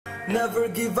Never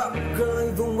give up, girl,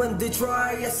 even when they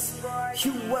try us.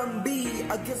 You and me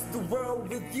against the world,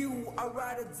 with you I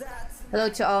ride or die. Hello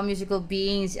to all musical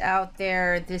beings out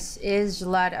there. This is a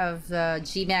lot of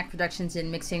GMAC Productions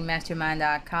and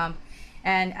MixingMastermind.com,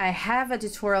 and I have a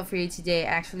tutorial for you today.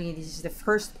 Actually, this is the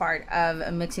first part of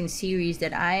a mixing series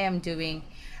that I am doing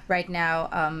right now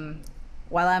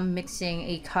while I'm mixing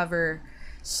a cover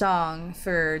song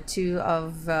for two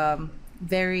of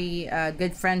very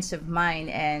good friends of mine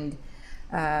and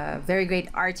very great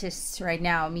artists right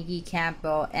now, Miggy,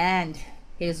 Campbell, and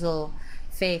Hazel.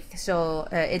 So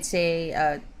it's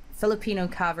a Filipino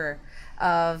cover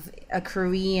of a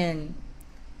Korean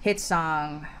hit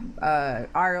song,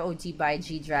 R.O.D by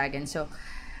G-Dragon. So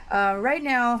right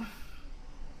now,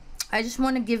 I just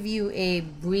want to give you a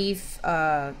brief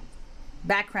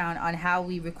background on how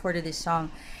we recorded this song.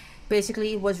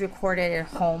 Basically, it was recorded at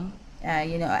home.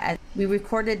 We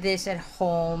recorded this at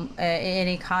home in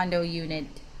a condo unit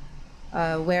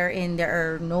wherein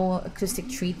there are no acoustic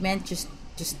treatment, just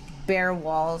bare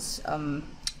walls,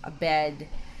 a bed,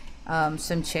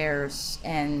 some chairs,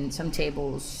 and some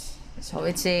tables. So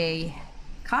it's a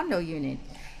condo unit,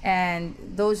 and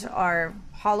those are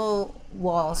hollow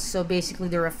walls, so basically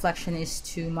the reflection is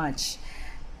too much.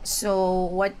 So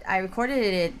what I recorded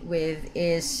it with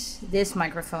is this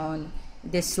microphone,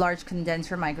 this large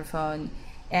condenser microphone,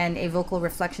 and a vocal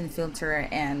reflection filter,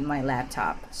 and my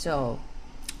laptop. So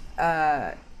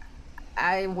I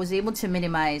was able to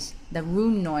minimize the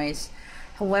room noise.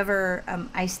 However,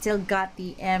 I still got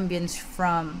the ambience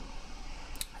from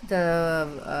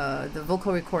the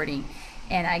vocal recording,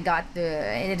 and I got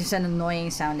it is an annoying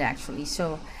sound actually.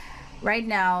 So right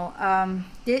now,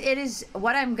 it is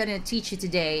what I'm gonna teach you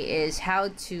today is how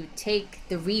to take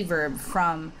the reverb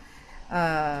from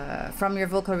your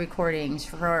vocal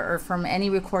recordings or from any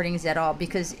recordings at all,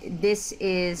 because this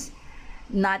is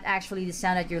not actually the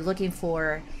sound that you're looking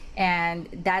for, and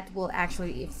that will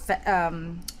actually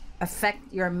affect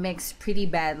your mix pretty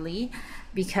badly,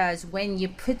 because when you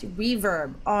put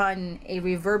reverb on a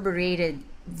reverberated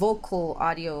vocal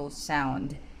audio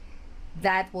sound,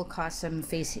 that will cause some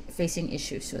facing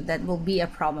issues. So that will be a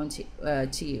problem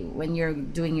to you when you're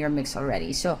doing your mix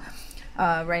already. So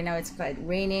right now it's quite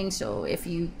raining, so if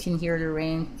you can hear the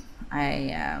rain,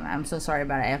 I'm so sorry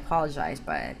about it. I apologize,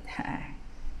 but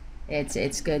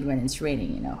it's good when it's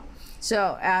raining, you know.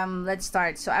 So let's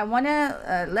start. So I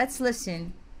wanna let's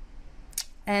listen.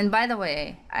 And by the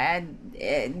way,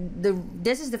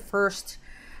 this is the first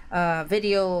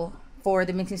video for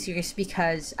the mixing series,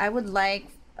 because I would like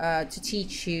to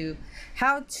teach you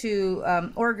how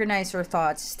to organize your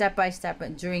thoughts step by step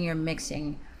during your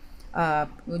mixing,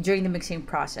 during the mixing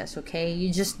process. Okay,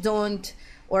 you just don't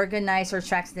organize your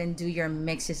tracks then do your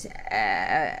mixes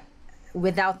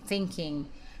without thinking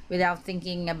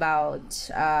about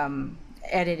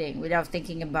editing, without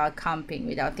thinking about comping,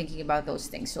 without thinking about those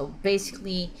things. So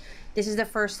basically, this is the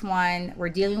first one. We're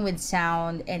dealing with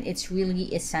sound, and it's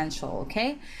really essential.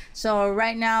 Okay, so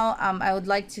right now I would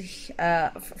like to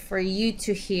for you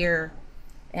to hear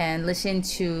and listen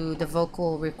to the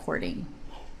vocal recording.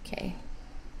 Okay,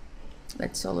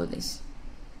 let's solo this.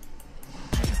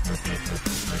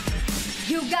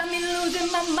 You got me losing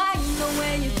my mind the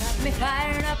way you got me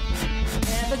fired up.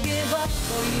 Never give up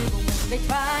for you when they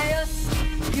try us.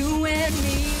 You and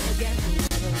me against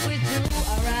the world, we do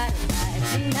alright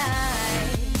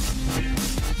tonight.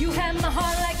 You have my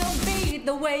heart like a beat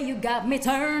the way you got me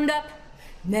turned up.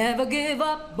 Never give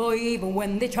up, boy, even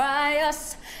when they try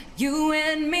us. You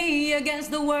and me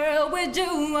against the world, we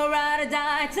do alright or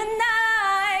die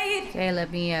tonight. Okay,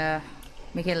 let me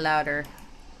make it louder.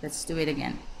 Let's do it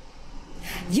again.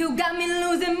 You got me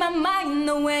losing my mind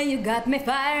the way you got me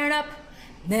fired up.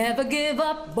 Never give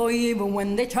up, boy, even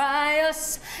when they try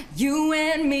us. You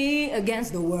and me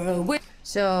against the world.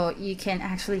 So you can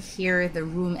actually hear the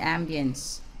room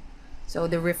ambience. So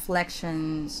the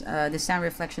reflections, the sound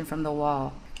reflection from the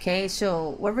wall. Okay,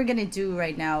 so what we're gonna do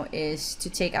right now is to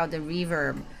take out the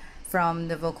reverb from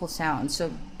the vocal sound.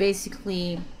 So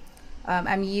basically,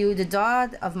 the DAW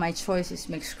of my choice is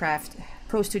Mixcraft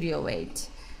Pro Studio 8,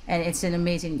 and it's an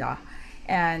amazing DAW.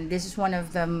 And this is one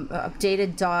of the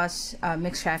updated DAWs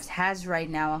Mixcraft has right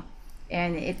now,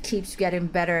 and it keeps getting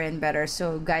better and better.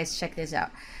 So guys, check this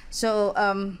out. So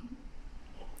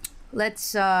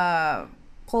let's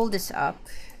pull this up,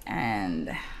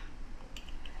 and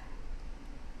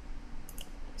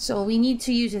so we need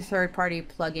to use a third-party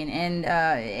plugin,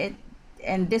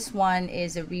 and this one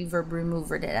is a Reverb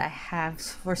Remover that I have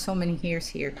for so many years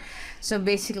here. So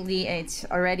basically, it's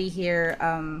already here.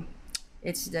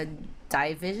 It's the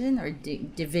division or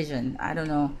division, I don't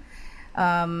know,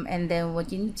 And then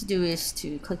what you need to do is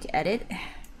to click edit,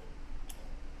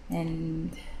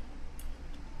 and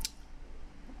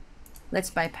let's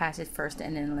bypass it first,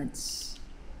 and then let's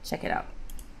check it out.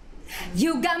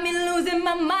 You got me losing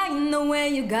my mind the way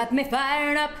you got me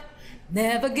fired up.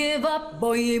 Never give up,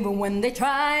 boy, even when they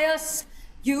try us.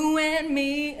 You and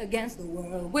me against the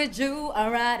world. With you,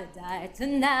 I'd rather die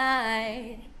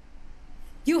tonight.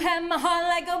 You had my heart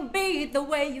like a beat the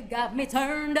way you got me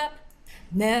turned up.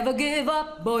 Never give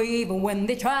up, boy, even when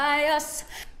they try us.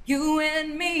 You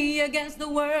and me against the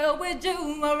world. With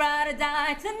you, I'd rather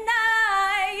die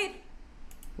tonight.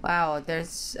 Wow,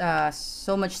 there's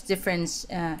so much difference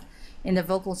in the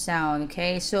vocal sound.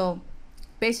 Okay, so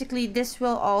basically this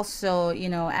will also, you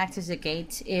know, act as a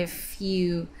gate if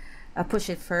you push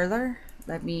it further.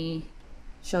 Let me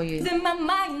show you. In my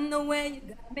mind the way you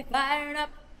got me fired up.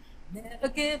 Never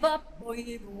give up, boy,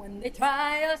 even when they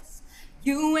try us.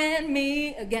 You and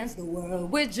me against the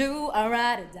world. With you, I'd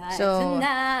rather die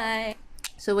tonight.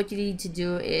 So what you need to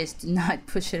do is to not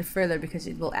push it further because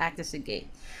it will act as a gate.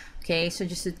 Okay, so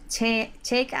just to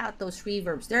take out those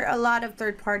reverbs. There are a lot of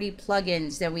third-party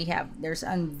plugins that we have. There's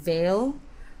Unveil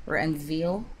or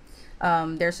Unveil.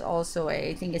 There's also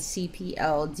I think it's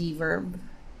CPL Deverb,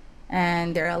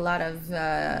 and there are a lot of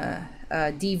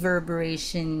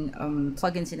deverberation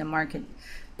plugins in the market.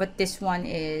 But this one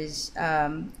is,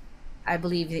 I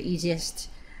believe, the easiest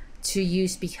to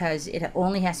use because it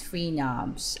only has 3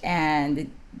 knobs,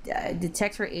 and the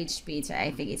detector H speeds,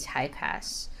 I think it's high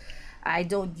pass. I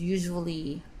don't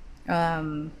usually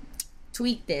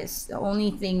tweak this. The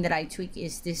only thing that I tweak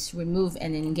is this remove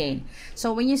and then gain.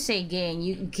 So when you say gain,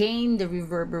 you gain the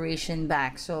reverberation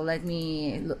back. So let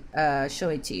me show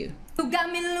it to you. You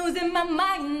got me losing my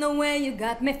mind the way you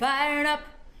got me fired up.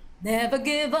 Never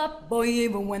give up, boy,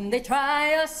 even when they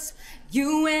try us.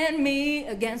 You and me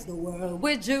against the world.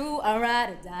 With you, I'd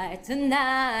rather die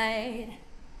tonight.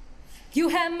 You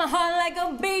had my heart like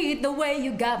a beat the way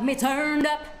you got me turned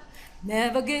up.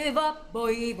 Never give up,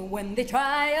 boy, even when they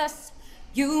try us.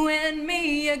 You and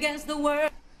me against the world.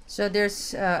 So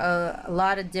there's a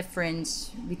lot of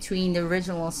difference between the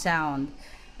original sound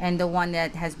and the one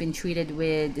that has been treated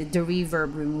with the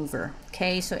Reverb Remover.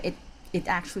 Okay, so it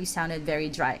actually sounded very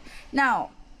dry. Now,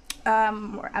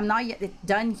 I'm not yet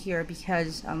done here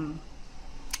because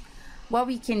what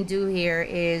we can do here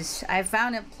is I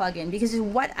found a plugin, because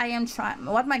what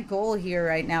my goal here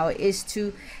right now is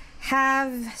to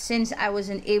have, since I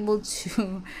wasn't able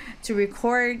to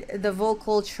record the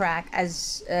vocal track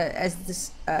as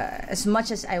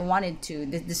much as I wanted to,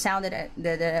 the sound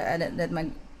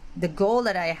the goal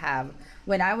that I have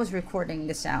when I was recording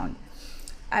the sound,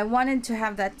 I wanted to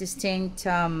have that distinct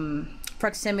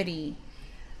proximity,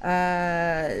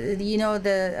 you know,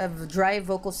 the dry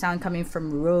vocal sound coming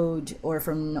from R.O.D or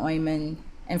from Neumann,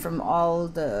 and from all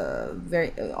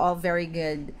very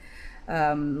good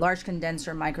large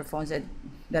condenser microphones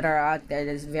that are out there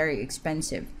that is very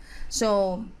expensive.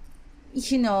 So,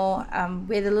 you know,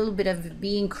 with a little bit of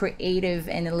being creative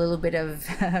and a little bit of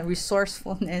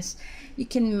resourcefulness, you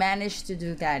can manage to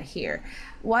do that here.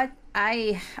 What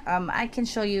I can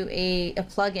show you a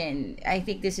plugin. I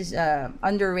think this is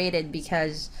underrated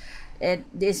because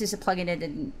this is a plugin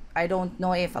that I don't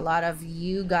know if a lot of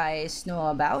you guys know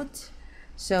about.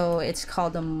 So it's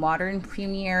called the Modern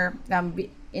Premiere.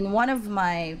 In one of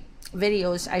my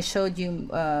videos, I showed you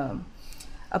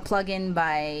a plugin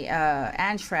by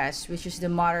Antras, which is the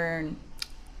Modern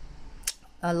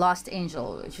Lost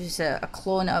Angel, which is a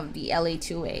clone of the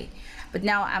LA2A. But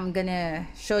now I'm gonna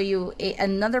show you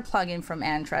another plugin from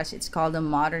Antras. It's called the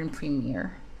Modern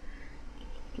Premiere,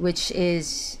 which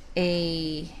is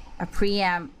a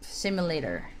preamp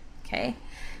simulator. Okay,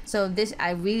 so this,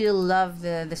 I really love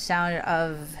the sound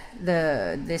of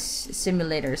this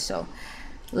simulator. So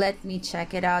let me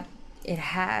check it out. It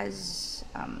has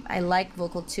I like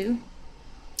Vocal 2,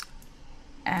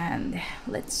 and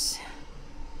let's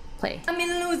play. I'm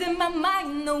losing my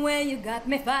mind the way you got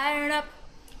me fired up.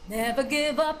 Never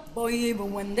give up, boy,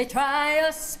 even when they try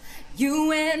us.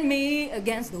 You and me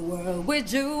against the world.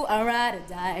 With you, I'd rather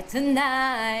die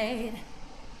tonight.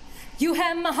 You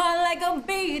had my heart like a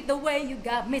beat the way you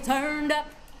got me turned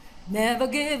up. Never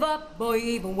give up, boy,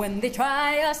 even when they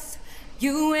try us.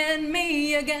 You and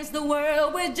me against the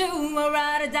world. With you, I'd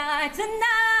rather die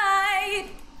tonight.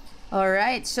 All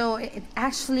right, so it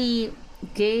actually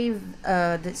gave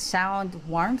the sound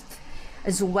warmth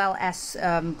as well as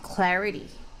clarity.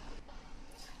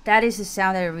 That is the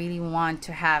sound that I really want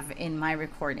to have in my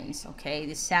recordings. Okay,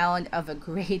 the sound of a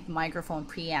great microphone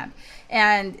preamp,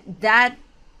 and that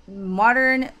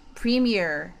Modern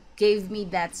Premiere gave me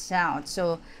that sound.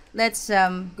 So let's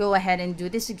go ahead and do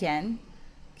this again.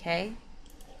 Okay,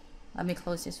 let me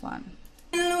close this one.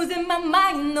 Losing my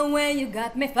mind the way you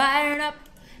got me fired up.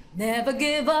 Never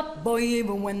give up, boy,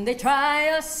 even when they try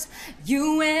us.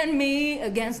 You and me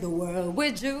against the world.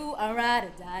 With you, I'd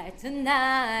rather die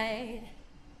tonight.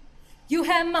 You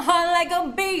have my heart like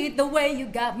a beat, the way you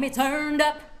got me turned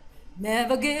up.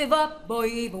 Never give up, boy,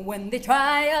 even when they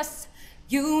try us.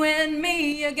 You and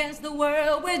me against the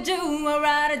world. With you, I'd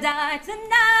rather die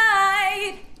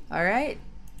tonight. All right.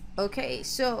 Okay,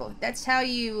 so that's how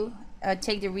you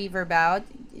take the reverb out.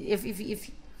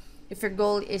 If your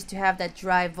goal is to have that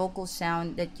dry vocal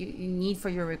sound that you need for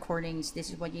your recordings, this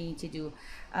is what you need to do.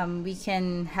 We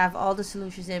can have all the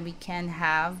solutions that we can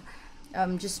have.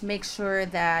 Just make sure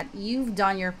that you've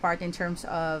done your part in terms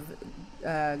of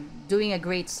doing a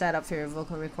great setup for your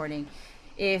vocal recording.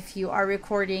 If you are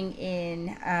recording in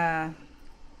a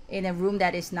room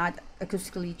that is not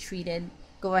acoustically treated,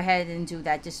 go ahead and do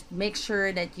that. Just make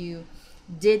sure that you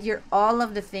did all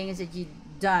of the things that you've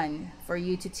done for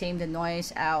you to tame the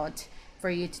noise out, for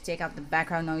you to take out the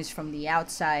background noise from the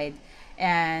outside.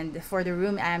 And for the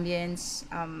room ambience,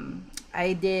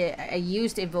 I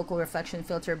used a vocal reflection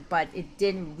filter, but it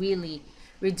didn't really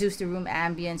reduce the room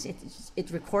ambience.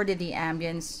 It recorded the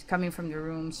ambience coming from the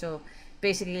room. So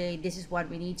basically, this is what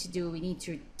we need to do. We need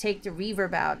to take the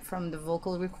reverb out from the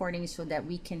vocal recording so that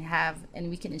we can have and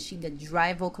we can achieve the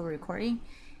dry vocal recording,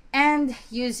 and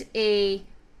use a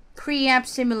preamp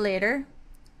simulator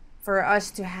for us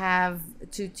to have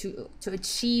to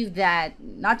achieve that,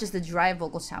 not just the dry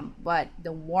vocal sound, but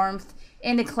the warmth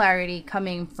and the clarity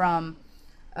coming from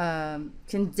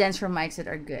condenser mics that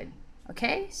are good.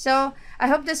 Okay, so I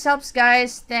hope this helps,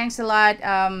 guys. Thanks a lot.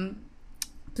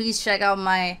 Please check out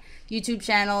my YouTube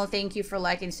channel. Thank you for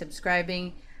liking,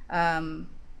 subscribing.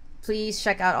 Please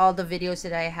check out all the videos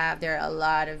that I have. There are a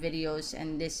lot of videos,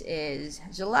 and this is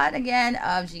Jalad again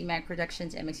of GMAC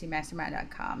Productions and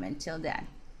MixingMastermind.com. Until then,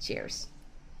 cheers.